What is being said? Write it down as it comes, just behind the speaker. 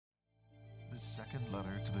The second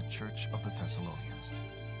letter to the Church of the Thessalonians.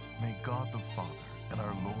 May God the Father and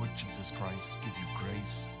our Lord Jesus Christ give you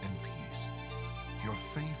grace and peace. Your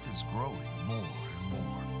faith is growing more and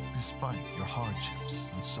more, despite your hardships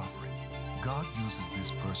and suffering. God uses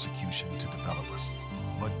this persecution to develop us,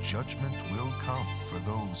 but judgment will come for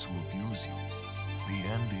those who abuse you. The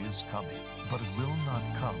end is coming, but it will not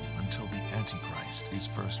come until the Antichrist is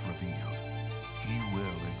first revealed. He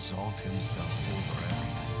will exalt himself over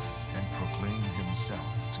everything and proclaim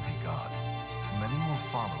himself to be God. Many will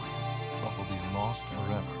follow him, but will be lost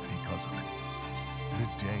forever because of it. The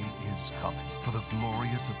day is coming for the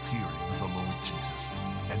glorious appearing of the Lord Jesus,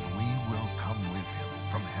 and we will come with him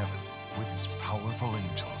from heaven with his powerful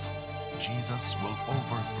angels. Jesus will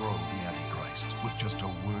overthrow the Antichrist with just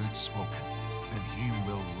a word spoken, and he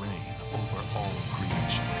will reign over all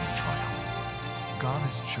creation in triumph. God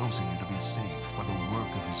has chosen you to be saved by the work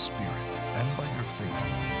of his Spirit and by your faith.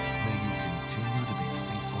 May you continue to be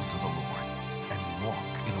faithful to the Lord and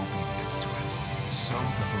walk in obedience to him, so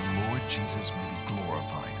that the Lord Jesus may be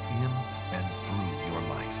glorified in and through your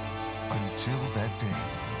life. Until that day,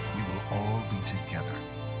 we will all be together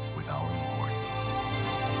with our Lord.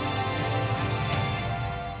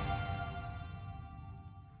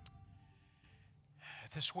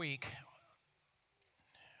 This week,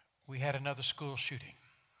 we had another school shooting.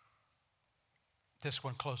 This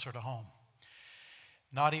one closer to home.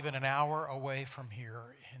 Not even an hour away from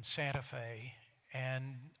here in Santa Fe.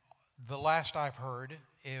 And the last I've heard,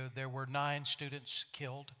 there were 9 students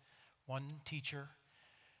killed, 1 teacher,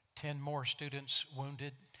 10 more students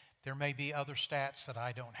wounded. There may be other stats that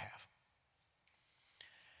I don't have.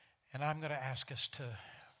 And I'm going to ask us to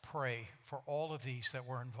pray for all of these that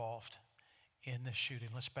were involved in this shooting.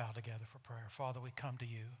 Let's bow together for prayer. Father, we come to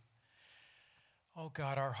you. Oh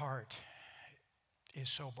God, our heart is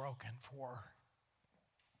so broken for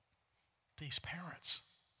these parents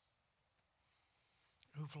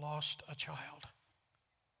who've lost a child.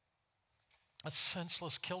 A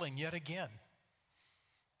senseless killing yet again.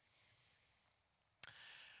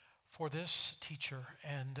 For this teacher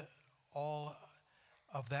and all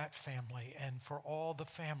of that family, and for all the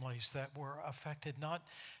families that were affected, not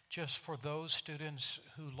just for those students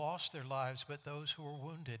who lost their lives, but those who were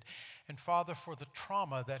wounded. And Father, for the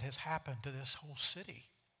trauma that has happened to this whole city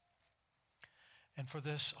and for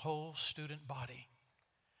this whole student body.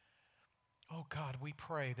 Oh God, we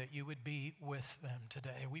pray that you would be with them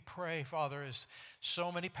today. We pray, Father, as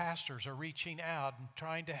so many pastors are reaching out and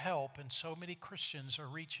trying to help, and so many Christians are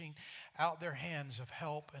reaching out their hands of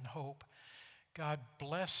help and hope. God,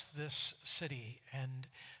 bless this city and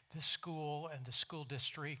this school and the school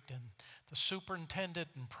district and the superintendent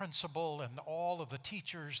and principal and all of the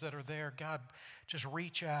teachers that are there. God, just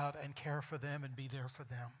reach out and care for them and be there for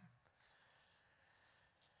them.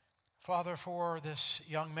 Father, for this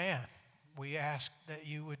young man, we ask that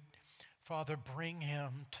you would, Father, bring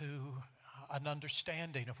him to an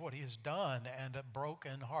understanding of what he has done and a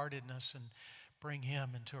brokenheartedness, and bring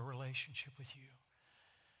him into a relationship with you.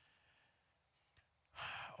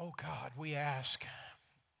 Oh God, we ask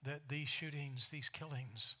that these shootings, these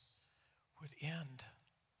killings would end.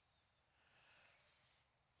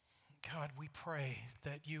 God, we pray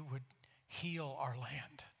that you would heal our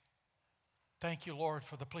land. Thank you, Lord,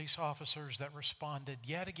 for the police officers that responded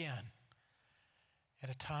yet again at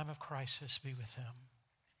a time of crisis. Be with them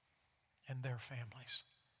and their families.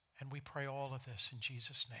 And we pray all of this in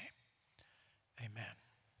Jesus' name. Amen.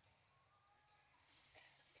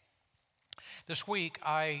 This week,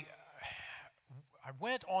 I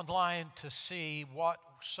went online to see what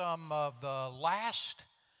some of the last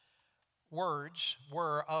words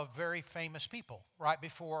were of very famous people right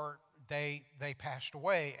before they passed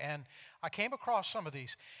away. And I came across some of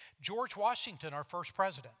these. George Washington, our first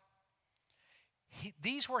president,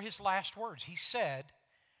 these were his last words. He said,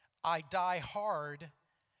 "I die hard,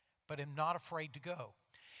 but am not afraid to go."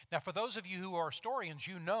 Now, for those of you who are historians,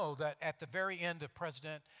 you know that at the very end of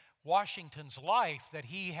President Washington's life, that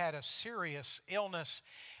he had a serious illness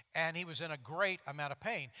and he was in a great amount of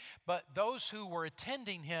pain. But those who were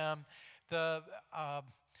attending him, the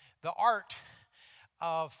art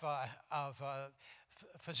of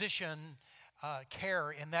physician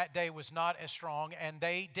care in that day was not as strong, and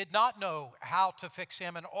they did not know how to fix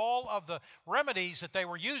him, and all of the remedies that they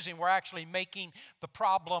were using were actually making the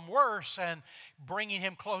problem worse and bringing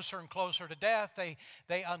him closer and closer to death. They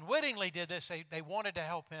unwittingly did this. They wanted to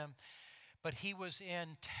help him, but he was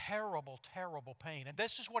in terrible, terrible pain. And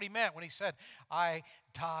this is what he meant when he said, "I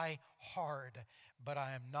die hard, but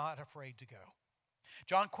I am not afraid to go."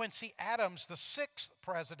 John Quincy Adams, the 6th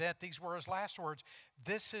president, these were his last words: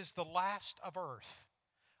 "This is the last of earth.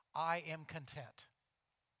 I am content.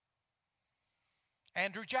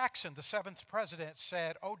 Andrew Jackson, the 7th president,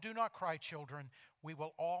 said, "Oh, do not cry, children. We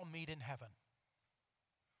will all meet in heaven."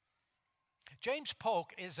 James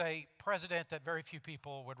Polk is a president that very few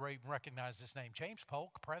people would recognize his name. James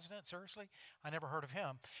Polk, president? Seriously? I never heard of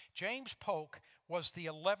him. James Polk was the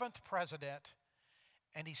 11th president,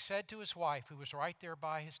 and he said to his wife, who was right there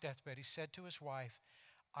by his deathbed, he said to his wife,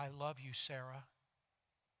 "I love you, Sarah.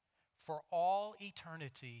 For all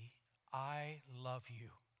eternity, I love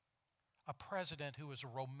you." A president who was a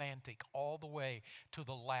romantic all the way to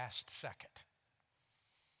the last second.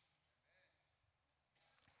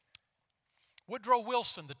 Woodrow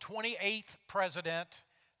Wilson, the 28th president,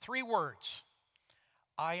 3 words: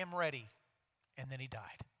 "I am ready," and then he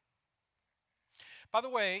died. By the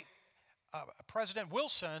way, President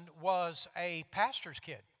Wilson was a pastor's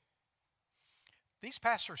kid. These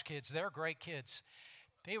pastor's kids, they're great kids.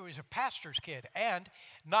 He was a pastor's kid. And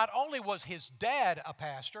not only was his dad a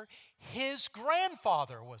pastor, his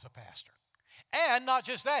grandfather was a pastor. And not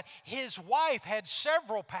just that, his wife had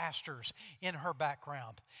several pastors in her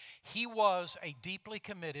background. He was a deeply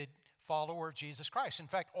committed follower of Jesus Christ. In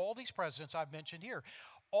fact, all these presidents I've mentioned here,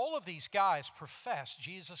 all of these guys professed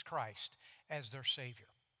Jesus Christ as their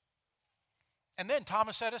Savior. And then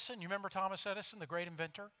Thomas Edison, you remember Thomas Edison, the great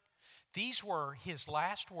inventor? These were his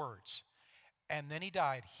last words. And then he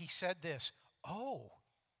died. He said this, "Oh,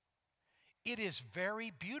 it is very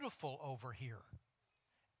beautiful over here."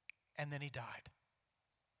 And then he died.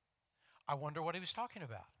 I wonder what he was talking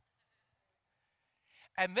about.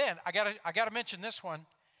 And then I got to mention this one.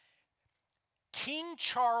 King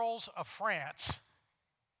Charles of France,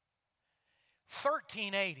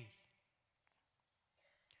 1380.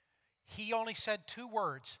 He only said 2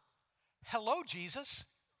 words, "Hello, Jesus."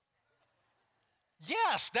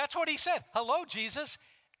 Yes, that's what he said. "Hello, Jesus."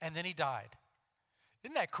 And then he died.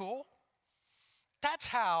 Isn't that cool? That's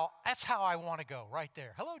how I want to go, right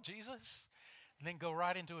there. "Hello, Jesus." And then go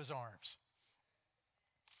right into his arms.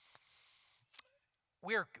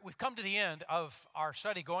 We've come to the end of our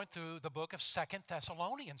study going through the book of 2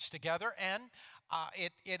 Thessalonians together, and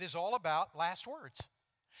it is all about last words.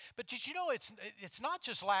 But did you know it's not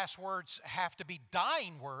just last words have to be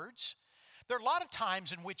dying words. There are a lot of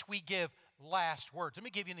times in which we give last words. Let me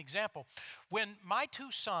give you an example. When my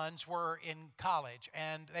 2 sons were in college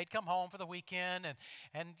and they'd come home for the weekend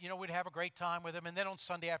and we'd have a great time with them, and then on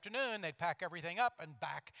Sunday afternoon they'd pack everything up and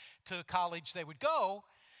back to college they would go.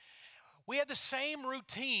 We had the same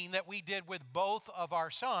routine that we did with both of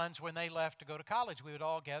our sons when they left to go to college. We would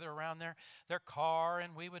all gather around their car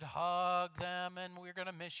and we would hug them, and "We're going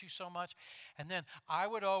to miss you so much." And then I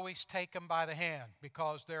would always take them by the hand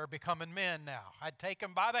because they're becoming men now. I'd take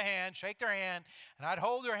them by the hand, shake their hand, and I'd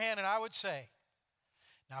hold their hand and I would say,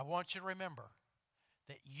 "Now I want you to remember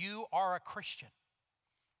that you are a Christian.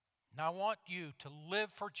 Now, I want you to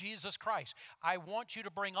live for Jesus Christ. I want you to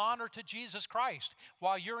bring honor to Jesus Christ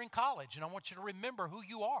while you're in college, and I want you to remember who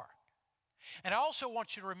you are. And I also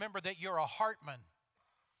want you to remember that you're a Hartman,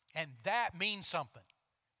 and that means something.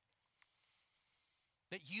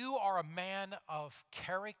 That you are a man of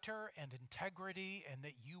character and integrity, and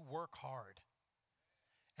that you work hard.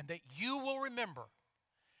 And that you will remember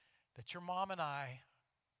that your mom and I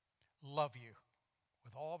love you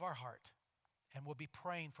with all of our heart, and we'll be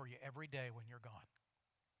praying for you every day when you're gone."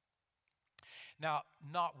 Now,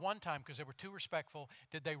 not one time, because they were too respectful,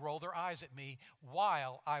 did they roll their eyes at me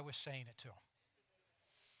while I was saying it to them.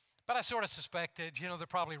 But I sort of suspected, they're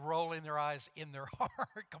probably rolling their eyes in their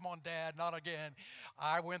heart. "Come on, Dad, not again."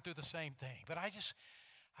 I went through the same thing. But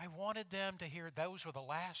I wanted them to hear those were the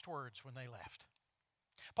last words when they left.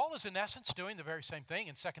 Paul is in essence doing the very same thing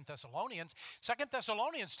in 2 Thessalonians. 2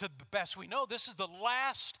 Thessalonians, to the best we know, this is the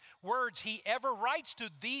last words he ever writes to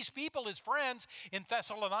these people, his friends in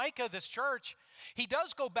Thessalonica, this church. He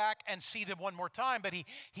does go back and see them one more time, but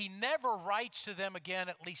he never writes to them again,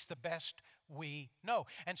 at least the best we know.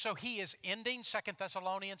 And so he is ending 2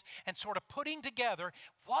 Thessalonians and sort of putting together,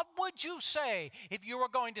 what would you say if you were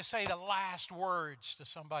going to say the last words to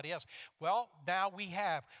somebody else? Well, now we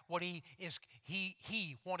have what he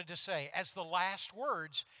wanted to say as the last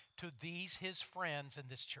words to these his friends in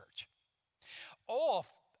this church. All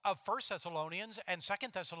of 1 Thessalonians and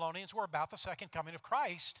 2 Thessalonians were about the second coming of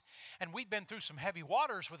Christ, and we've been through some heavy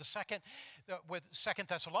waters with 2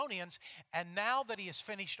 Thessalonians, and now that he has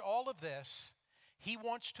finished all of this, he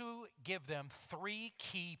wants to give them 3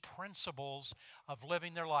 key principles of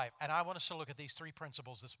living their life, and I want us to look at these 3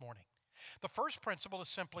 principles this morning. The first principle is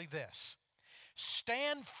simply this: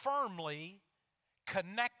 stand firmly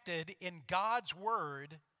connected in God's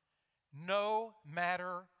Word no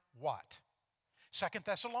matter what. 2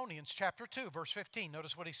 Thessalonians chapter 2, verse 15.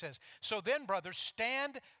 Notice what he says. So then, brothers,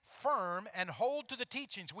 stand firm and hold to the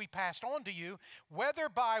teachings we passed on to you, whether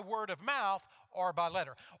by word of mouth or by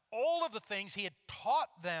letter. All of the things he had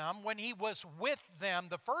taught them when he was with them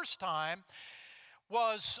the first time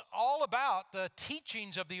was all about the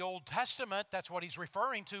teachings of the Old Testament. That's what he's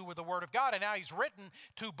referring to with the Word of God. And now he's written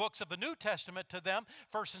 2 books of the New Testament to them,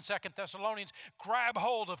 1st and 2nd Thessalonians. Grab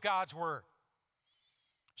hold of God's Word.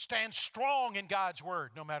 Stand strong in God's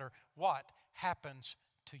Word no matter what happens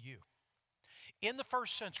to you. In the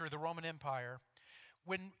first century of the Roman Empire,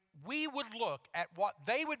 when we would look at what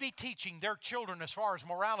they would be teaching their children as far as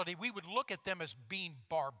morality, we would look at them as being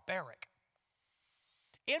barbaric.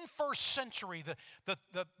 In first century,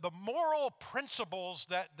 the moral principles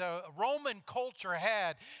that the Roman culture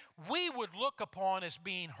had, we would look upon as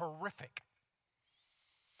being horrific.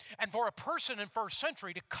 And for a person in first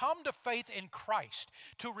century to come to faith in Christ,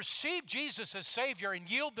 to receive Jesus as Savior and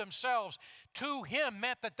yield themselves to Him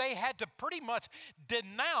meant that they had to pretty much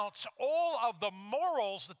denounce all of the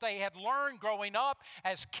morals that they had learned growing up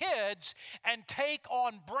as kids and take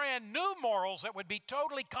on brand new morals that would be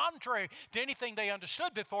totally contrary to anything they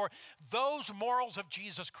understood before, those morals of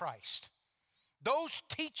Jesus Christ, those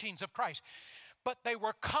teachings of Christ. But they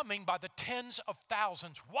were coming by the tens of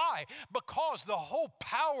thousands. Why? Because the whole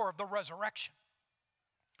power of the resurrection,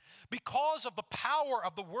 because of the power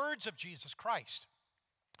of the words of Jesus Christ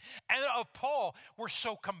and of Paul were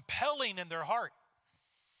so compelling in their heart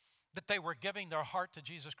that they were giving their heart to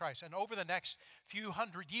Jesus Christ. And over the next few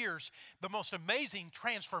hundred years, the most amazing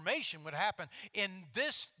transformation would happen in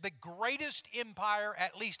this, the greatest empire,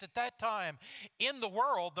 at least at that time, in the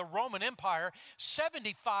world, the Roman Empire.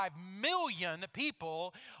 75 million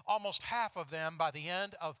people, almost half of them by the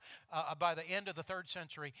end of the 3rd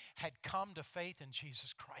century, had come to faith in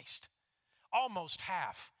Jesus Christ. Almost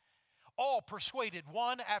half. All persuaded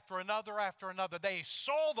one after another after another. They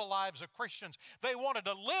saw the lives of Christians. They wanted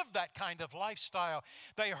to live that kind of lifestyle.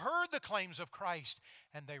 They heard the claims of Christ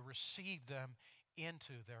and they received them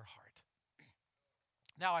into their heart.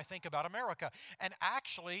 Now I think about America, and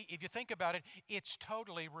actually, if you think about it, it's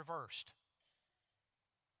totally reversed.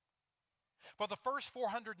 For the first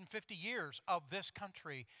 450 years of this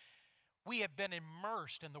country, we have been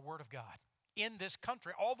immersed in the Word of God. In this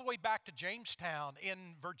country, all the way back to Jamestown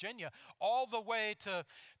in Virginia, all the way to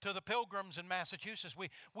the Pilgrims in Massachusetts.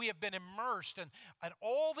 We have been immersed, and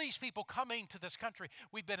all these people coming to this country,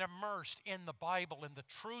 we've been immersed in the Bible, in the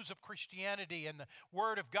truths of Christianity and the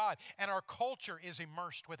Word of God, and our culture is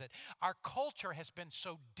immersed with it. Our culture has been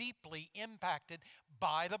so deeply impacted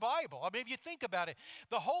by the Bible. I mean, if you think about it,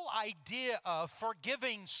 the whole idea of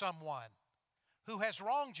forgiving someone who has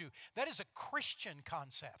wronged you, that is a Christian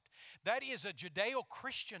concept. That is a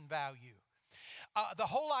Judeo-Christian value. The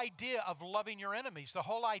whole idea of loving your enemies, the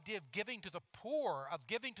whole idea of giving to the poor, of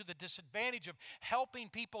giving to the disadvantaged, of helping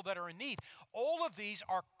people that are in need, all of these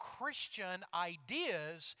are Christian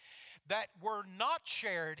ideas that were not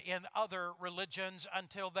shared in other religions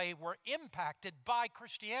until they were impacted by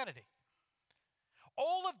Christianity.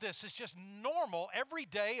 All of this is just normal every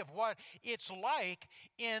day of what it's like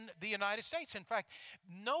in the United States. In fact,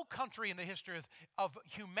 no country in the history of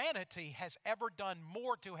humanity has ever done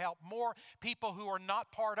more to help more people who are not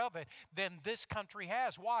part of it than this country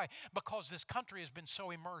has. Why? Because this country has been so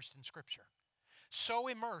immersed in Scripture, so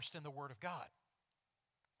immersed in the Word of God.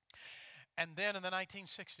 And then in the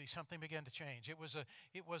 1960s, something began to change. It was a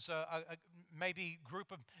maybe group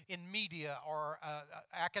of in media or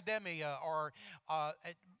academia or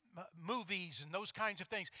movies and those kinds of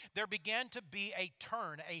things. There began to be a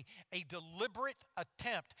turn, a deliberate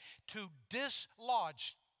attempt to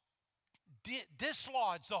dislodge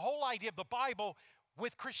the whole idea of the Bible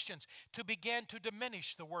with Christians, to begin to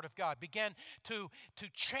diminish the Word of God, begin to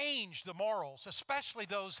change the morals, especially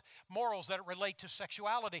those morals that relate to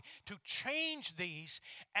sexuality, to change these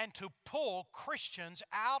and to pull Christians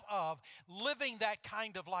out of living that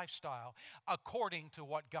kind of lifestyle according to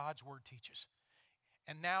what God's Word teaches.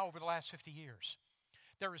 And now over the last 50 years,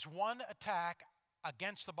 there is one attack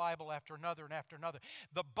against the Bible after another and after another.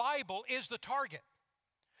 The Bible is the target,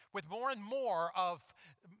 with more and more of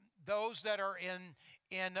those that are in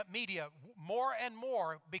media, more and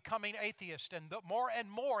more becoming atheists, and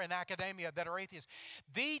more in academia that are atheists.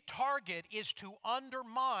 The target is to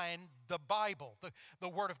undermine the Bible, the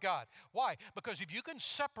Word of God. Why? Because if you can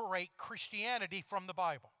separate Christianity from the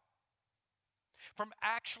Bible, from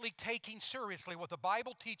actually taking seriously what the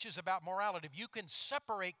Bible teaches about morality, if you can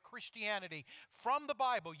separate Christianity from the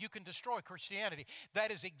Bible, you can destroy Christianity.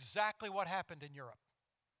 That is exactly what happened in Europe.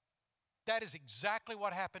 that is exactly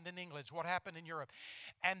what happened in England, it's what happened in Europe.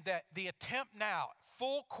 And that the attempt now,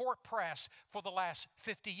 full court press for the last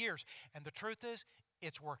 50 years. And the truth is,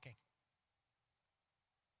 it's working.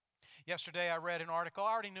 Yesterday I read an article.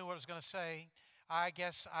 I already knew what I was going to say. I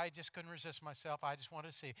guess I just couldn't resist myself. I just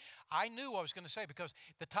wanted to see. I knew what I was going to say because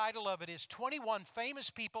the title of it is 21 Famous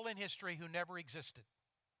People in History Who Never Existed.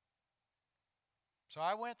 So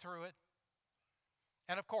I went through it.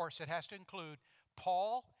 And of course, it has to include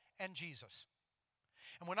Paul and Jesus.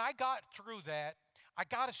 And when I got through that,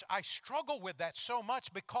 I struggle with that so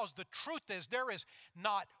much because the truth is there is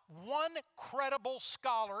not one credible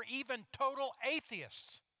scholar, even total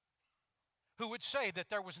atheists, who would say that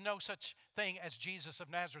there was no such thing as Jesus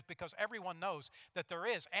of Nazareth, because everyone knows that there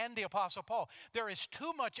is, and the Apostle Paul. There is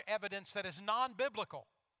too much evidence that is non-biblical,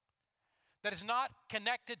 that is not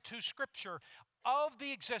connected to Scripture, of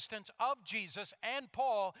the existence of Jesus and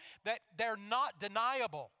Paul, that they're not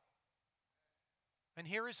deniable. And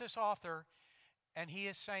here is this author, and he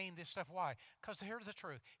is saying this stuff. Why? Because here's the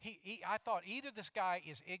truth. I thought either this guy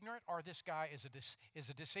is ignorant or this guy is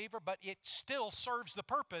a deceiver, but it still serves the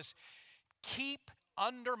purpose. Keep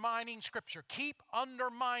undermining Scripture. Keep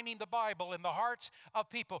undermining the Bible in the hearts of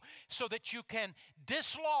people so that you can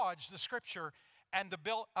dislodge the Scripture and the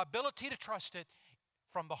ability to trust it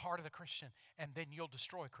from the heart of the Christian, and then you'll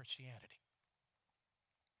destroy Christianity.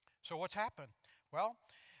 So what's happened? Well,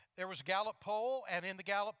 there was a Gallup poll, and in the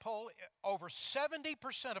Gallup poll, over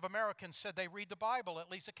 70% of Americans said they read the Bible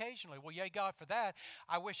at least occasionally. Well, yay God for that.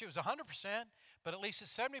 I wish it was 100%, but at least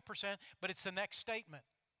it's 70%, but it's the next statement.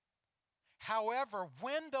 However,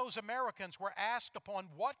 when those Americans were asked upon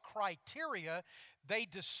what criteria they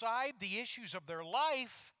decide the issues of their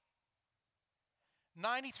life,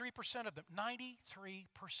 93% of them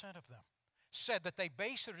said that they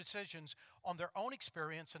base their decisions on their own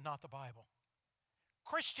experience and not the Bible.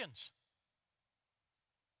 Christians.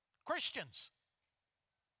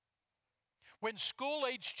 When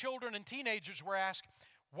school-aged children and teenagers were asked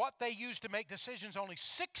what they use to make decisions, only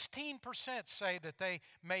 16% say that they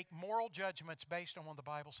make moral judgments based on what the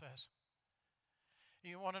Bible says.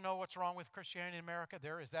 You want to know what's wrong with Christianity in America?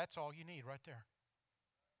 That's all you need right there.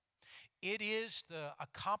 It is the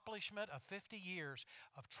accomplishment of 50 years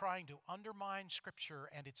of trying to undermine Scripture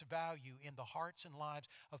and its value in the hearts and lives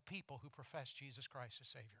of people who profess Jesus Christ as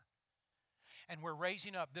Savior. And we're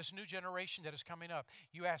raising up this new generation that is coming up.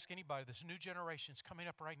 You ask anybody, this new generation is coming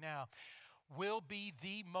up right now, will be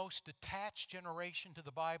the most detached generation to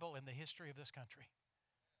the Bible in the history of this country.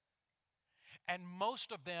 And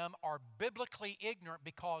most of them are biblically ignorant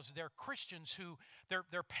because they're Christians who,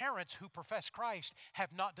 their parents who profess Christ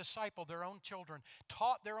have not discipled their own children,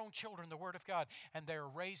 taught their own children the Word of God, and they're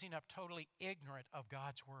raising up totally ignorant of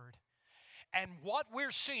God's Word. And what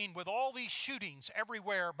we're seeing with all these shootings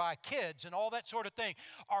everywhere by kids and all that sort of thing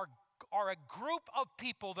are a group of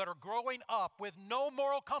people that are growing up with no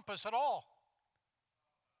moral compass at all.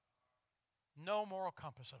 No moral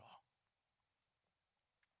compass at all.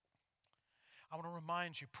 I want to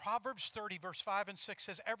remind you, Proverbs 30, verse 5 and 6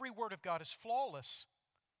 says, every word of God is flawless.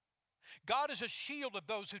 God is a shield of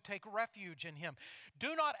those who take refuge in Him.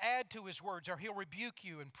 Do not add to His words, or He'll rebuke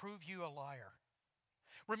you and prove you a liar.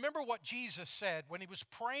 Remember what Jesus said when He was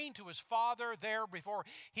praying to His Father there before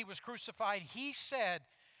He was crucified. He said,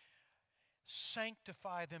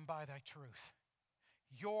 sanctify them by thy truth.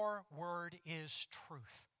 Your word is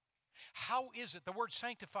truth. How is it? The word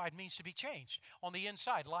sanctified means to be changed on the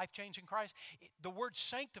inside, life change in Christ. The word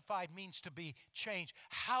sanctified means to be changed.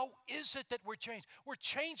 How is it that we're changed? We're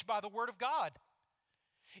changed by the Word of God.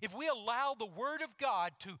 If we allow the Word of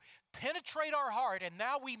God to penetrate our heart, and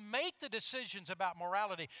now we make the decisions about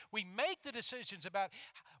morality, we make the decisions about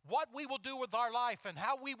what we will do with our life and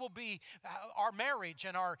how we will be, our marriage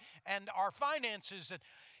and our finances, and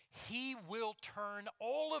He will turn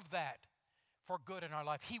all of that for good in our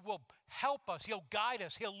life. He will help us. He'll guide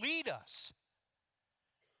us. He'll lead us.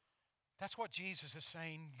 That's what Jesus is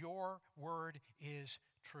saying. Your word is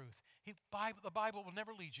truth. The Bible will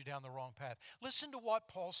never lead you down the wrong path. Listen to what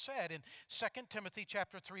Paul said in 2 Timothy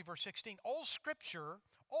chapter 3, verse 16. All scripture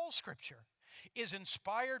is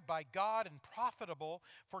inspired by God and profitable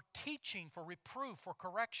for teaching, for reproof, for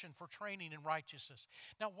correction, for training in righteousness.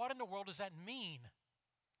 Now, what in the world does that mean?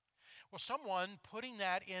 Well, someone putting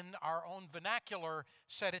that in our own vernacular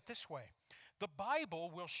said it this way. The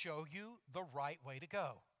Bible will show you the right way to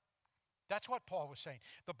go. That's what Paul was saying.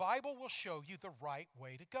 The Bible will show you the right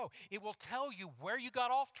way to go. It will tell you where you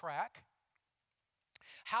got off track.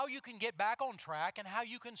 how you can get back on track and how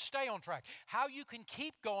you can stay on track, how you can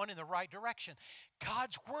keep going in the right direction.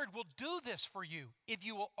 God's Word will do this for you if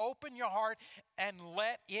you will open your heart and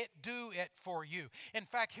let it do it for you. In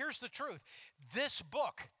fact, here's the truth. This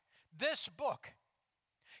book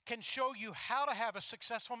can show you how to have a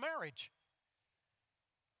successful marriage,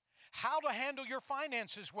 how to handle your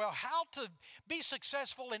finances well, how to be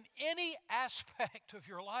successful in any aspect of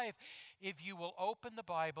your life if you will open the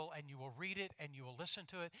Bible and you will read it and you will listen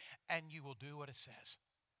to it and you will do what it says.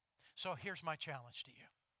 So here's my challenge to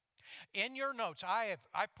you. In your notes, I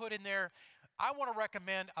put in there, I want to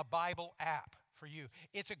recommend a Bible app for you.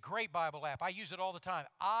 It's a great Bible app. I use it all the time.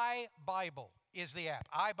 iBible is the app,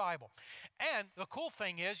 iBible. And the cool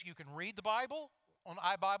thing is you can read the Bible on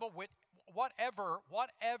iBible with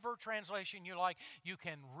whatever translation you like. You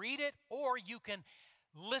can read it or you can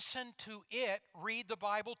listen to it read the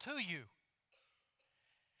Bible to you.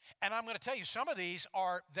 And I'm going to tell you, some of these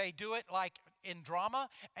they do it like in drama,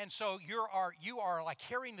 and so you are like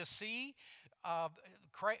hearing the sea,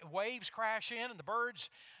 waves crash in and the birds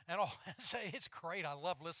and all. It's great. I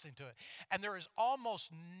love listening to it. And there's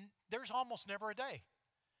almost never a day.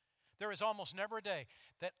 There is almost never a day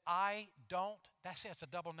that I don't, that's a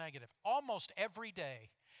double negative. Almost every day,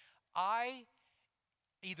 I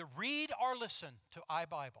either read or listen to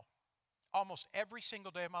iBible. Almost every single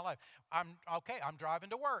day of my life. I'm driving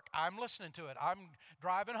to work. I'm listening to it. I'm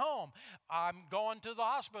driving home. I'm going to the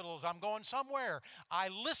hospitals. I'm going somewhere. I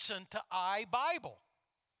listen to iBible.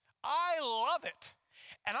 I love it.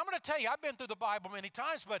 And I'm going to tell you, I've been through the Bible many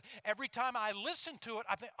times, but every time I listen to it,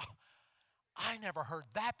 I think, oh, I never heard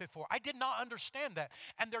that before. I did not understand that.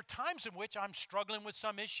 And there are times in which I'm struggling with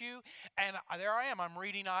some issue, and there I am. I'm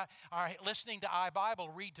listening to iBible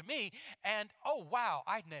read to me, and oh, wow,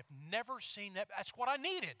 I've never seen that. That's what I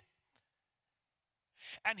needed.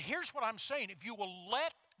 And here's what I'm saying. If you will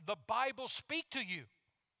let the Bible speak to you,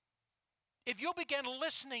 if you'll begin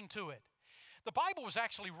listening to it, the Bible was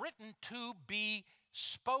actually written to be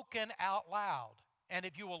spoken out loud. And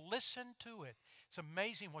if you will listen to it, it's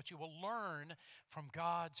amazing what you will learn from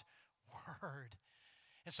God's Word.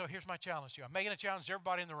 And so here's my challenge to you. I'm making a challenge to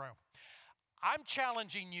everybody in the room. I'm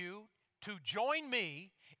challenging you to join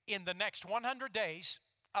me in the next 100 days,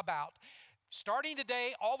 starting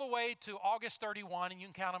today all the way to August 31, and you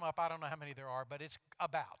can count them up. I don't know how many there are, but it's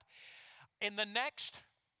about. In the next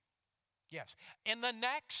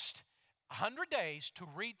 100 days to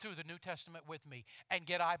read through the New Testament with me and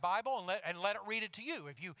get iBible and let it read it to you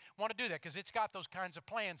if you want to do that, because it's got those kinds of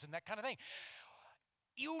plans and that kind of thing.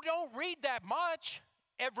 You don't read that much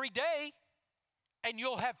every day and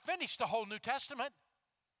you'll have finished the whole New Testament.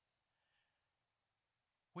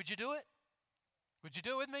 Would you do it? Would you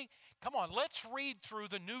do it with me? Come on, let's read through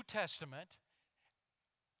the New Testament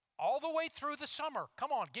all the way through the summer.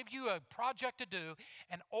 Come on, give you a project to do.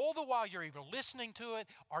 And all the while you're either listening to it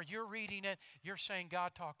or you're reading it, you're saying,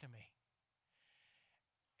 God, talk to me.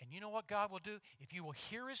 And you know what God will do? If you will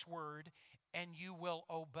hear His Word and you will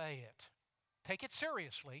obey it, take it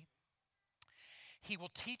seriously, He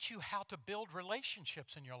will teach you how to build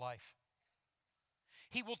relationships in your life.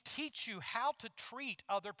 He will teach you how to treat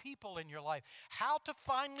other people in your life, how to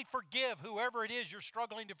finally forgive whoever it is you're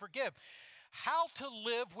struggling to forgive, how to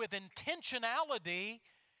live with intentionality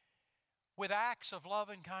with acts of love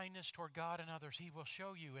and kindness toward God and others. He will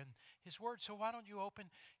show you in His Word. So why don't you open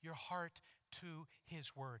your heart to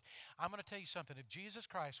His Word? I'm going to tell you something. If Jesus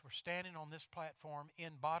Christ were standing on this platform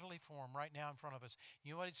in bodily form right now in front of us,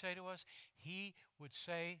 you know what He'd say to us? He would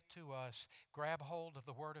say to us, grab hold of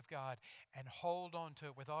the Word of God and hold on to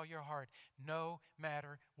it with all your heart, no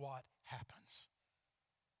matter what happens.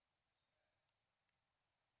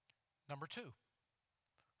 Number 2,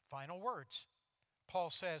 final words. Paul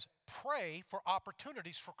says, pray for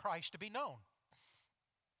opportunities for Christ to be known.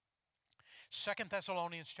 2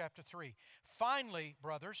 Thessalonians chapter 3. Finally,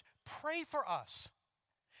 brothers, pray for us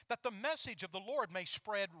that the message of the Lord may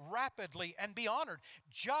spread rapidly and be honored,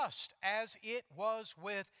 just as it was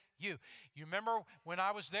with you. You remember when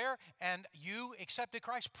I was there and you accepted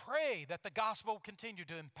Christ? Pray that the gospel continue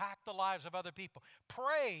to impact the lives of other people.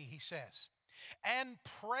 Pray, he says. And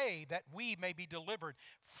pray that we may be delivered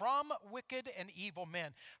from wicked and evil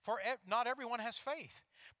men. For not everyone has faith,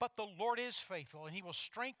 but the Lord is faithful, and He will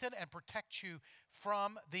strengthen and protect you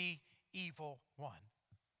from the evil one.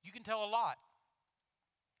 You can tell a lot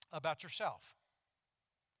about yourself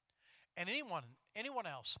and anyone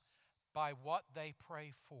else by what they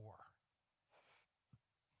pray for.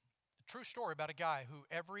 A true story about a guy who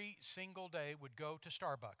every single day would go to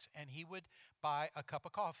Starbucks and he would buy a cup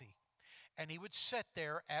of coffee. And he would sit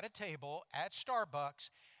there at a table at Starbucks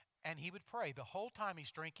And he would pray. The whole time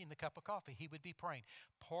he's drinking the cup of coffee, he would be praying,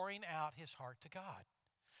 pouring out his heart to God.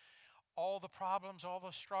 All the problems, all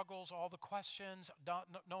the struggles, all the questions, not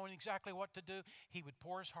knowing exactly what to do, he would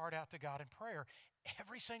pour his heart out to God in prayer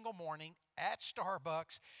every single morning at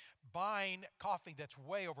Starbucks, buying coffee that's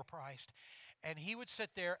way overpriced. And he would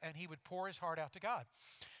sit there and he would pour his heart out to God.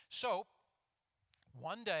 So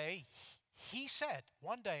one day, he said,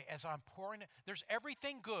 as I'm pouring it, there's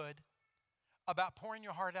everything good about pouring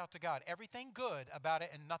your heart out to God. Everything good about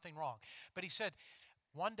it and nothing wrong. But he said,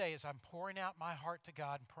 one day as I'm pouring out my heart to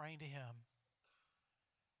God and praying to him,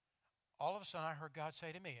 all of a sudden I heard God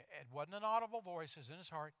say to me, it wasn't an audible voice, it was in his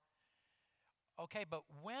heart, okay, but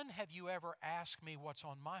when have you ever asked me what's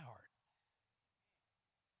on my heart?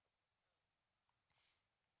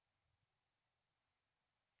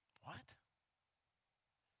 What?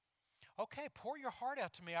 Okay, pour your heart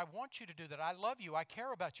out to me. I want you to do that. I love you. I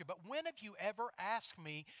care about you. But when have you ever asked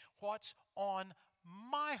me what's on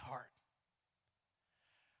my heart?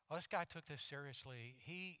 Well, this guy took this seriously.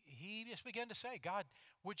 He just began to say, God,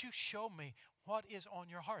 would you show me what is on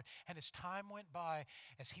your heart? And as time went by,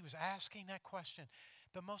 as he was asking that question,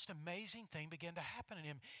 the most amazing thing began to happen in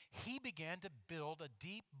him. He began to build a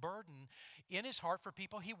deep burden in his heart for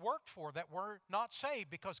people he worked for that were not saved,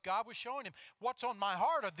 because God was showing him, what's on my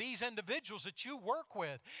heart are these individuals that you work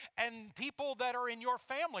with, and people that are in your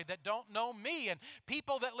family that don't know me, and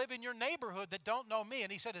people that live in your neighborhood that don't know me.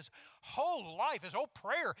 And he said his whole life, his whole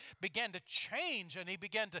prayer began to change, and he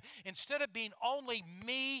began to, instead of being only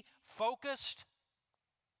me focused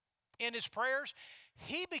in his prayers,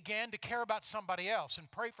 he began to care about somebody else and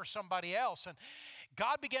pray for somebody else. And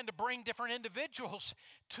God began to bring different individuals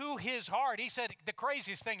to his heart. He said the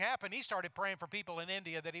craziest thing happened. He started praying for people in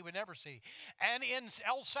India that he would never see, and in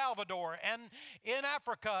El Salvador, and in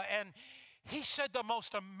Africa. And he said the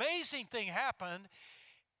most amazing thing happened.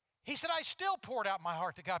 He said, I still poured out my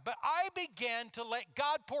heart to God, but I began to let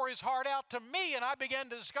God pour his heart out to me, and I began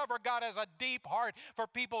to discover God has a deep heart for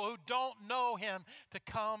people who don't know him to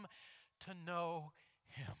come to know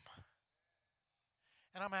him.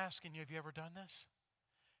 And I'm asking you, have you ever done this?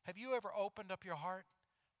 Have you ever opened up your heart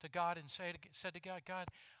to God and said to God, God,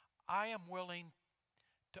 I am willing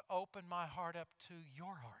to open my heart up to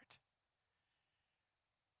your heart.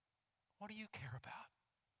 What do you care about?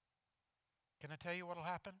 Can I tell you what will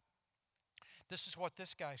happen? This is what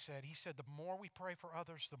this guy said. He said, the more we pray for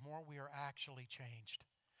others, the more we are actually changed.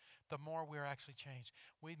 The more we are actually changed.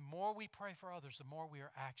 The more we pray for others, the more we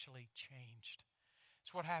are actually changed.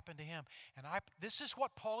 It's what happened to him. And this is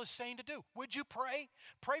what Paul is saying to do. Would you pray?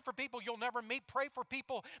 Pray for people you'll never meet. Pray for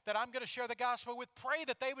people that I'm going to share the gospel with. Pray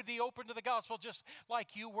that they would be open to the gospel just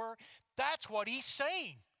like you were. That's what he's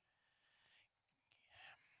saying.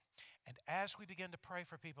 And as we begin to pray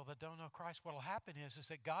for people that don't know Christ, what will happen is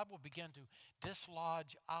that God will begin to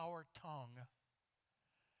dislodge our tongue.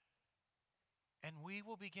 And we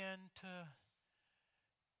will begin to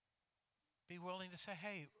be willing to say,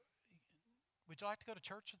 hey, would you like to go to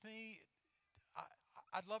church with me?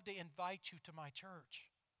 I'd love to invite you to my church.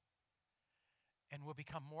 And we'll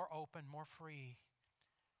become more open, more free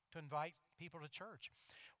to invite people to church.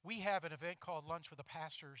 We have an event called Lunch with the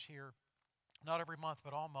Pastors here, not every month,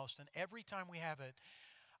 but almost. And every time we have it,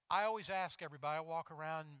 I always ask everybody, I walk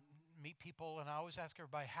around, meet people, and I always ask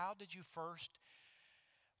everybody, how did you first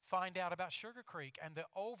find out about Sugar Creek? And the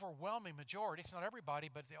overwhelming majority, it's not everybody,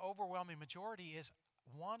 but the overwhelming majority is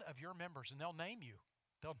one of your members, and they'll name you.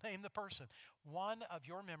 They'll name the person. One of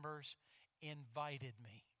your members invited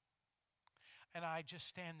me. And I just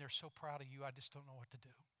stand there so proud of you, I just don't know what to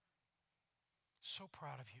do. So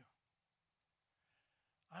proud of you.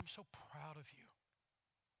 I'm so proud of you.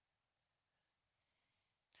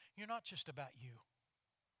 You're not just about you.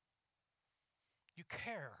 You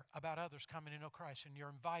care about others coming to know Christ, and you're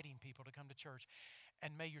inviting people to come to church.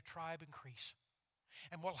 And may your tribe increase.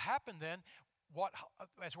 And what will happen then,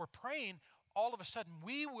 as we're praying, all of a sudden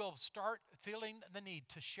we will start feeling the need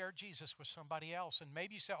to share Jesus with somebody else. And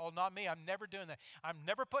maybe you say, oh, not me, I'm never doing that. I'm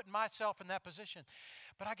never putting myself in that position.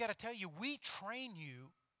 But I got to tell you, we train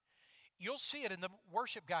you. You'll see it in the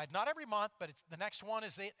worship guide. Not every month, but the next one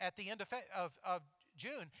is at the end of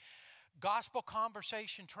June. Gospel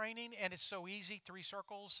conversation training, and it's so easy. 3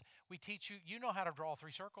 circles. We teach you. You know how to draw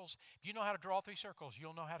 3 circles. If you know how to draw 3 circles,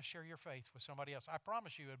 you'll know how to share your faith with somebody else. I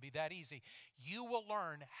promise you it'll be that easy. You will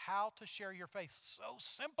learn how to share your faith so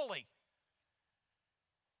simply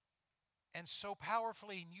and so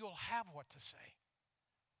powerfully, and you'll have what to say.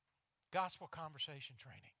 Gospel conversation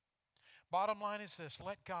training. Bottom line is this: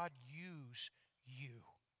 let God use you.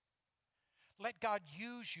 Let God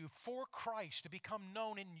use you for Christ to become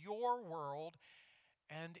known in your world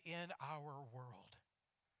and in our world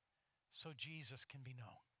so Jesus can be known.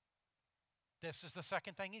 This is the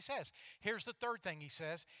second thing he says. Here's the third thing he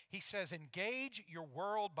says. He says, engage your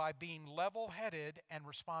world by being level-headed and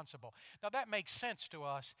responsible. Now that makes sense to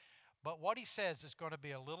us, but what he says is going to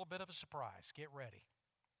be a little bit of a surprise. Get ready.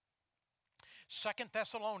 2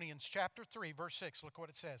 Thessalonians chapter 3, verse 6, look what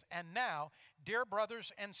it says. And now, dear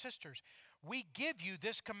brothers and sisters, we give you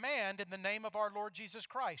this command in the name of our Lord Jesus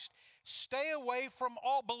Christ. Stay away from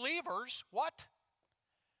all believers. What?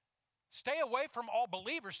 Stay away from all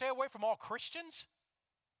believers. Stay away from all Christians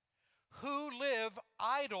who live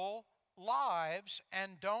idle lives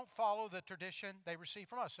and don't follow the tradition they receive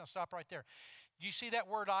from us. Now stop right there. You see that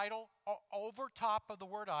word idle? Over top of the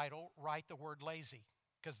word idle, write the word lazy,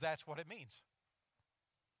 because that's what it means.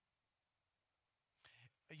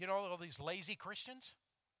 You know all these lazy Christians?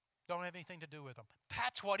 Don't have anything to do with them.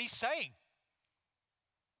 That's what he's saying.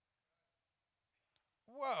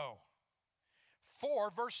 Whoa.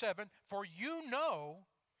 4, verse 7, for you know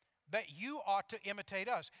that you ought to imitate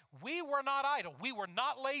us. We were not idle. We were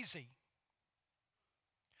not lazy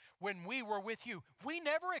when we were with you. We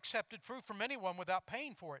never accepted fruit from anyone without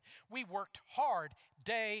paying for it. We worked hard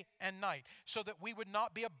day and night so that we would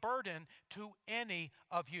not be a burden to any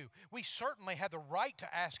of you. We certainly had the right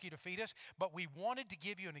to ask you to feed us, but we wanted to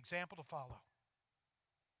give you an example to follow.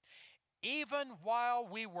 Even while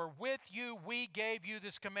we were with you, we gave you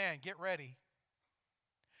this command. Get ready.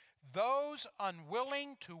 Those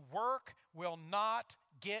unwilling to work will not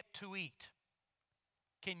get to eat.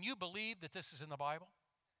 Can you believe that this is in the Bible?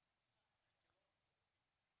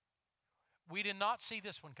 We did not see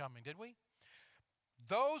this one coming, did we?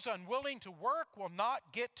 Those unwilling to work will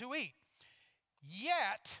not get to eat.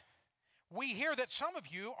 Yet, we hear that some of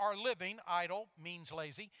you are living, idle means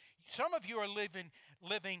lazy, some of you are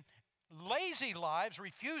living lazy lives,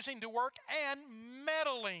 refusing to work and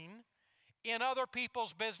meddling in other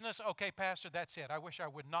people's business. Okay, Pastor, that's it. I wish I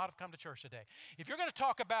would not have come to church today. If you're going to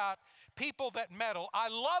talk about people that meddle, I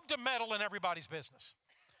love to meddle in everybody's business.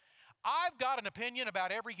 I've got an opinion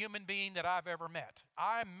about every human being that I've ever met.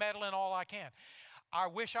 I'm meddling all I can. I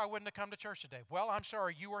wish I wouldn't have come to church today. Well, I'm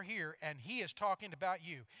sorry, you are here, and he is talking about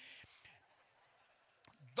you.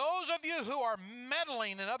 Those of you who are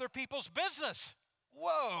meddling in other people's business,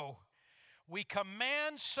 whoa. We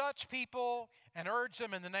command such people and urge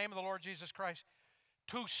them in the name of the Lord Jesus Christ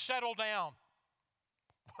to settle down.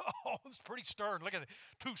 Oh, it's pretty stern. Look at it.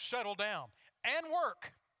 To settle down and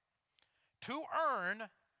work to earn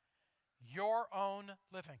your own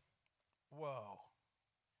living. Whoa.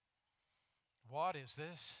 What is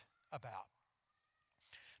this about?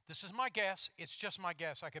 This is my guess. It's just my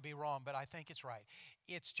guess. I could be wrong, but I think it's right.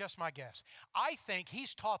 It's just my guess. I think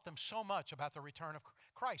he's taught them so much about the return of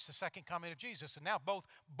Christ, the second coming of Jesus, and now both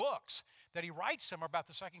books that he writes them are about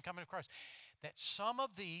the second coming of Christ, that some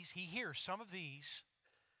of these, he hears some of these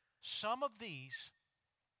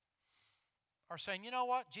are saying, you know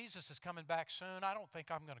what, Jesus is coming back soon. I don't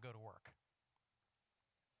think I'm going to go to work.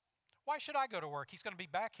 Why should I go to work? He's going to be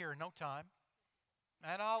back here in no time,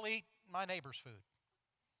 and I'll eat my neighbor's food.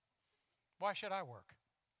 Why should I work?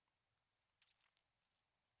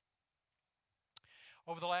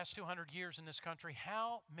 Over the last 200 years in this country,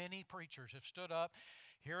 how many preachers have stood up?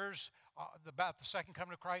 Here's about the second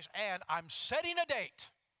coming of Christ, and I'm setting a date.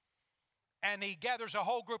 And he gathers a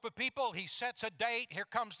whole group of people. He sets a date. Here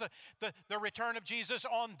comes the return of Jesus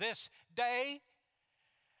on this day.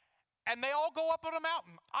 And they all go up on a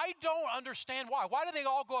mountain. I don't understand why. Why do they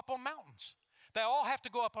all go up on mountains? They all have to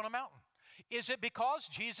go up on a mountain. Is it because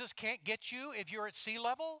Jesus can't get you if you're at sea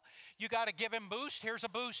level? You got to give him boost. Here's a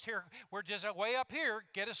boost here. We're just way up here.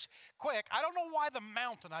 Get us quick. I don't know why the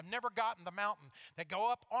mountain. I've never gotten the mountain. They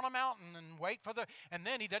go up on a mountain and wait for and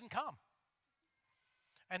then he doesn't come.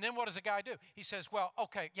 And then what does the guy do? He says, well,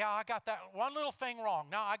 okay, yeah, I got that one little thing wrong.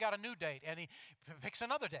 Now I got a new date. And he picks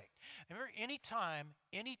another date. Remember, anytime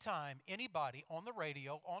anybody on the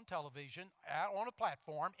radio, on television, out on a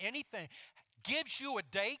platform, anything, gives you a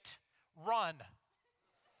date, run.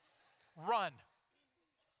 Run.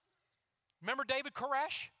 Remember David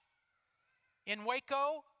Koresh in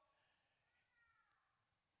Waco?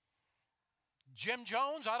 Jim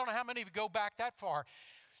Jones? I don't know how many of you go back that far.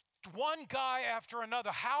 One guy after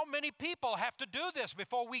another. How many people have to do this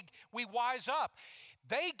before we wise up?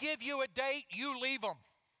 They give you a date, you leave them.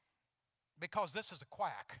 Because this is a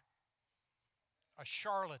quack, a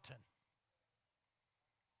charlatan.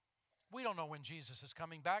 We don't know when Jesus is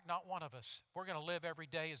coming back, not one of us. We're going to live every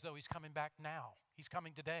day as though he's coming back now. He's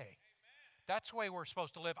coming today. Amen. That's the way we're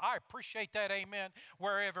supposed to live. I appreciate that amen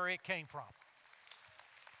wherever it came from.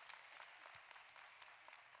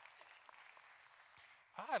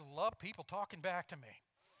 I love people talking back to me.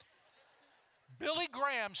 Billy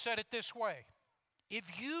Graham said it this way: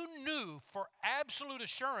 if you knew for absolute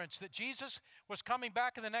assurance that Jesus was coming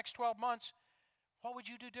back in the next 12 months, what would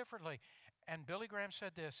you do differently? And Billy Graham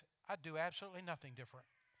said this: I'd do absolutely nothing different.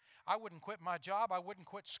 I wouldn't quit my job. I wouldn't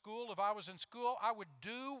quit school. If I was in school, I would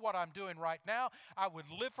do what I'm doing right now. I would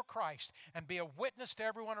live for Christ and be a witness to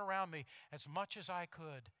everyone around me as much as I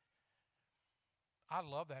could. I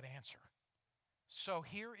love that answer. So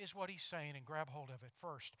here is what he's saying, and grab hold of it.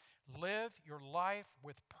 First, live your life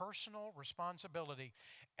with personal responsibility.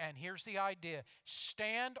 And here's the idea: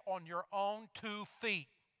 stand on your own 2 feet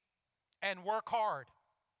and work hard.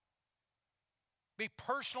 Be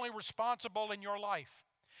personally responsible in your life.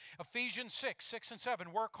 Ephesians 6 and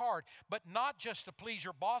 7, work hard, but not just to please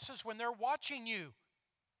your bosses when they're watching you.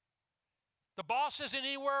 The boss isn't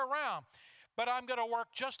anywhere around, but I'm going to work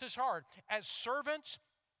just as hard. As servants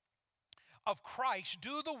of Christ,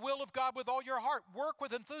 do the will of God with all your heart. Work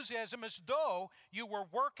with enthusiasm as though you were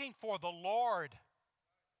working for the Lord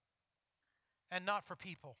and not for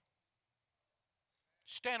people.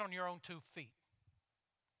 Stand on your own 2 feet.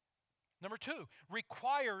 Number 2,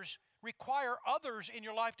 require others in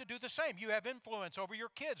your life to do the same. You have influence over your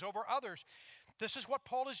kids, over others. This is what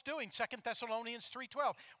Paul is doing. 2 Thessalonians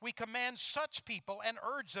 3:12. We command such people and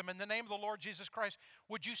urge them in the name of the Lord Jesus Christ,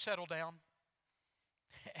 would you settle down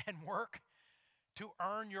and work to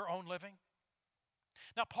earn your own living?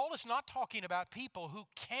 Now, Paul is not talking about people who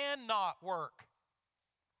cannot work.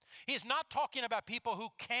 He is not talking about people who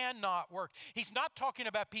cannot work. He's not talking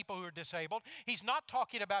about people who are disabled. He's not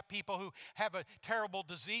talking about people who have a terrible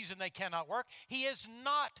disease and they cannot work. He is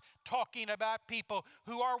not talking about people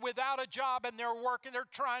who are without a job and they're working, they're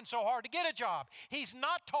trying so hard to get a job. He's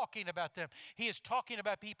not talking about them. He is talking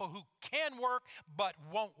about people who can work but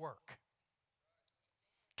won't work.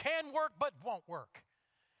 Can work but won't work.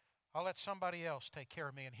 I'll let somebody else take care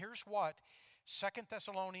of me. And here's what 2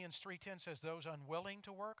 Thessalonians 3:10 says: those unwilling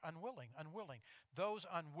to work, unwilling. Those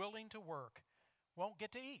unwilling to work won't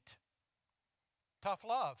get to eat. Tough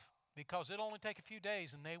love, because it'll only take a few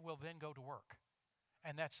days and they will then go to work.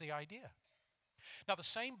 And that's the idea. Now, the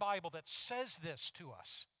same Bible that says this to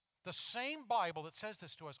us,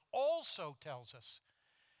 also tells us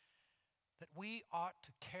that we ought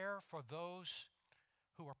to care for those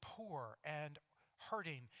who are poor and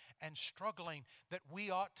hurting and struggling, that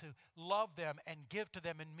we ought to love them and give to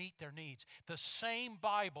them and meet their needs. The same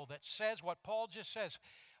Bible that says what Paul just says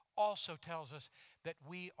also tells us that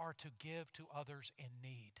we are to give to others in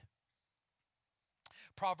need.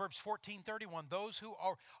 Proverbs 14:31, those who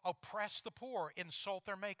oppress the poor insult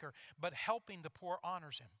their maker, but helping the poor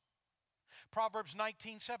honors him. Proverbs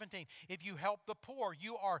 19:17, if you help the poor,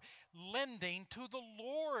 you are lending to the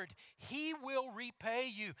Lord. He will repay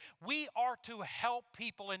you. We are to help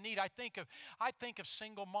people in need. I think of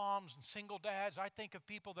single moms and single dads. I think of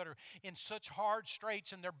people that are in such hard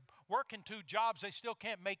straits and they're working 2 jobs. They still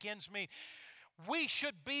can't make ends meet. We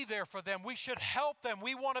should be there for them. We should help them.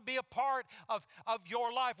 We want to be a part of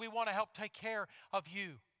your life. We want to help take care of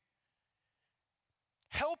you.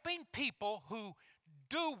 Helping people who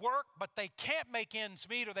do work, but they can't make ends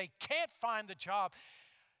meet or they can't find the job.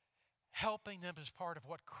 Helping them is part of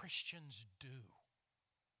what Christians do.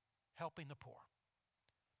 Helping the poor.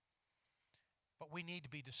 But we need to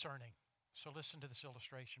be discerning. So listen to this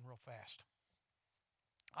illustration real fast.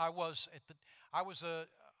 I was a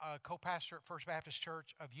co-pastor at First Baptist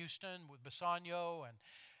Church of Houston with Bassanio,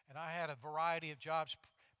 and I had a variety of jobs,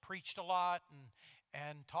 preached a lot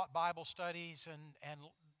and taught Bible studies and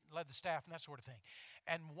led the staff and that sort of thing.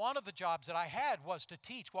 And one of the jobs that I had was to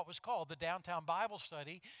teach what was called the Downtown Bible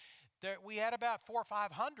Study. We had about 400 or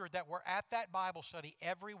 500 that were at that Bible study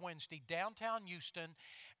every Wednesday, downtown Houston,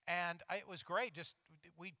 and it was great.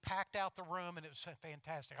 We packed out the room, and it was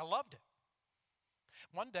fantastic. I loved it.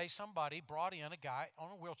 One day, somebody brought in a guy on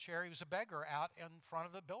a wheelchair. He was a beggar out in front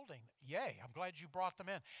of the building. Yay, I'm glad you brought them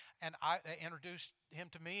in. And I introduced him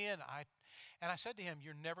to me, and I said to him,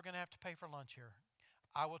 you're never going to have to pay for lunch here.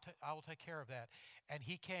 I will take care of that. And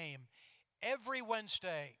he came every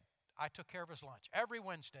Wednesday. I took care of his lunch every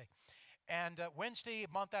Wednesday. And Wednesday,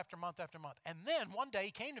 month after month after month. And then one day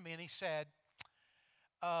he came to me and he said,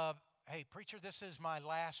 hey, preacher, this is my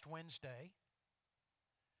last Wednesday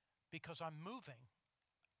because I'm moving.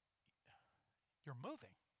 You're moving.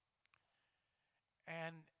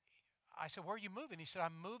 And I said, where are you moving? He said,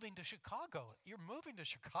 I'm moving to Chicago. You're moving to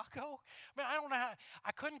Chicago? I mean, I don't know how,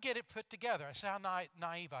 I couldn't get it put together. I said how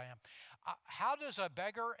naive I am. How does a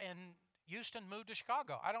beggar in Houston move to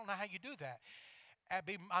Chicago? I don't know how you do that.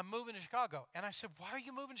 I'm moving to Chicago. And I said, why are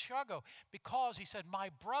you moving to Chicago? Because he said, my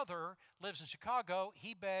brother lives in Chicago.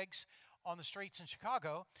 He begs on the streets in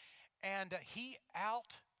Chicago. And he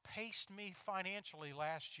outpaced me financially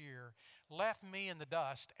last year, left me in the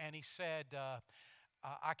dust. And he said,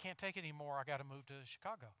 I can't take it anymore. I got to move to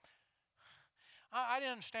Chicago. I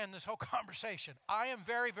didn't understand this whole conversation. I am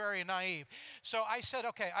very, very naive. So I said,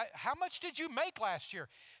 okay, how much did you make last year?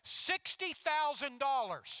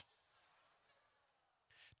 $60,000.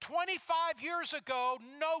 25 years ago,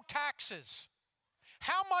 no taxes.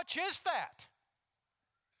 How much is that?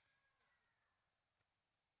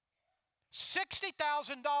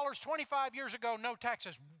 $60,000 25 years ago, no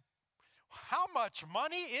taxes. How much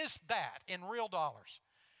money is that in real dollars?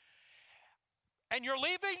 And you're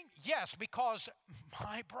leaving? Yes, because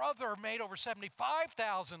my brother made over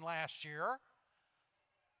 $75,000 last year.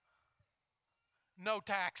 No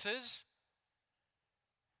taxes.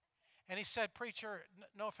 And he said, preacher,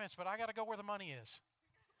 no offense, but I got to go where the money is.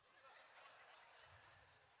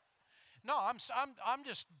 No, I'm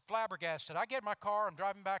just flabbergasted. I get in my car, I'm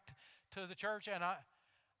driving back to the church, and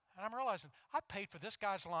I'm realizing I paid for this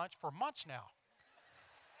guy's lunch for months now.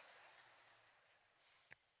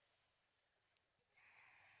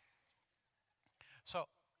 So,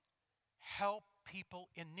 help people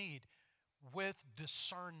in need with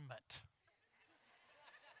discernment.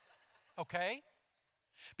 Okay?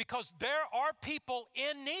 Because there are people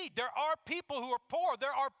in need. There are people who are poor.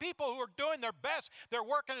 There are people who are doing their best. They're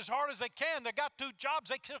working as hard as they can. They got 2 jobs.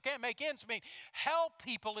 They still can't make ends meet. Help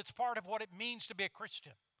people. It's part of what it means to be a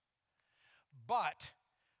Christian. But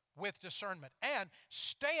with discernment. And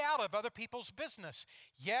stay out of other people's business.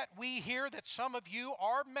 Yet we hear that some of you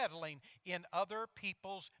are meddling in other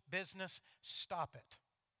people's business. Stop it.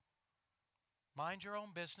 Mind your own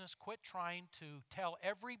business. Quit trying to tell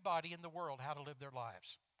everybody in the world how to live their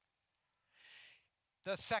lives.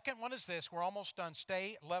 The second one is this. We're almost done.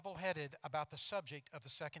 Stay level-headed about the subject of the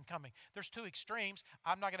second coming. There's 2 extremes.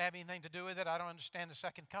 I'm not going to have anything to do with it. I don't understand the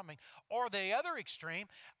second coming. Or the other extreme,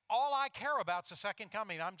 all I care about is the second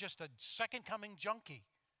coming. I'm just a second coming junkie.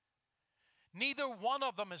 Neither one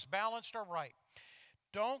of them is balanced or right.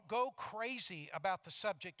 Don't go crazy about the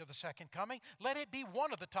subject of the second coming. Let it be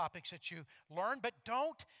one of the topics that you learn, but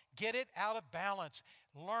don't get it out of balance.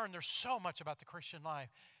 Learn. There's so much about the Christian life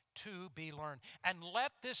to be learned. And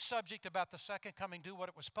let this subject about the second coming do what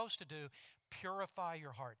it was supposed to do. Purify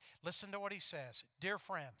your heart. Listen to what he says. Dear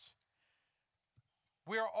friends,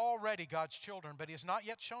 we are already God's children, but he has not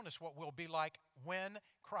yet shown us what we'll be like when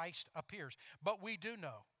Christ appears. But we do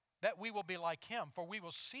know that we will be like him, for we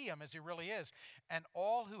will see him as he really is. And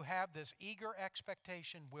all who have this eager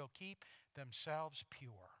expectation will keep themselves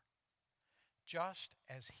pure, just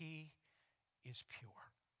as he is pure.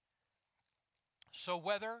 So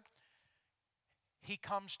whether he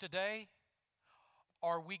comes today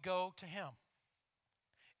or we go to him,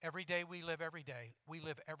 every day we live every day. We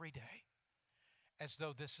live every day as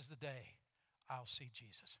though this is the day I'll see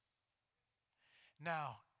Jesus.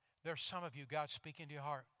 Now, there's some of you, God's speaking to your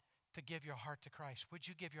heart to give your heart to Christ. Would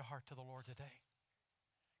you give your heart to the Lord today?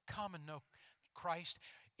 Come and know Christ.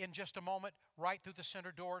 In just a moment, right through the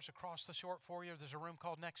center doors across the short foyer, there's a room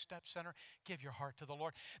called Next Step Center. Give your heart to the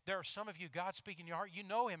Lord. There are some of you, God speaking in your heart. You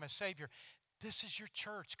know him as Savior. This is your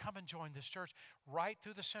church. Come and join this church right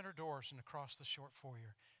through the center doors and across the short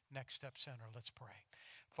foyer. Next Step Center. Let's pray.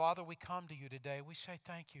 Father, we come to you today. We say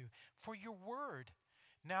thank you for your word.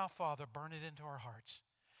 Now, Father, burn it into our hearts.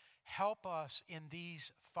 Help us in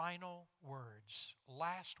these final words,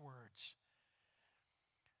 last words,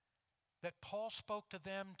 that Paul spoke to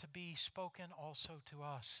them to be spoken also to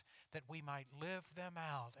us, that we might live them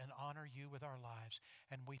out and honor you with our lives.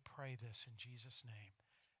 And we pray this in Jesus' name.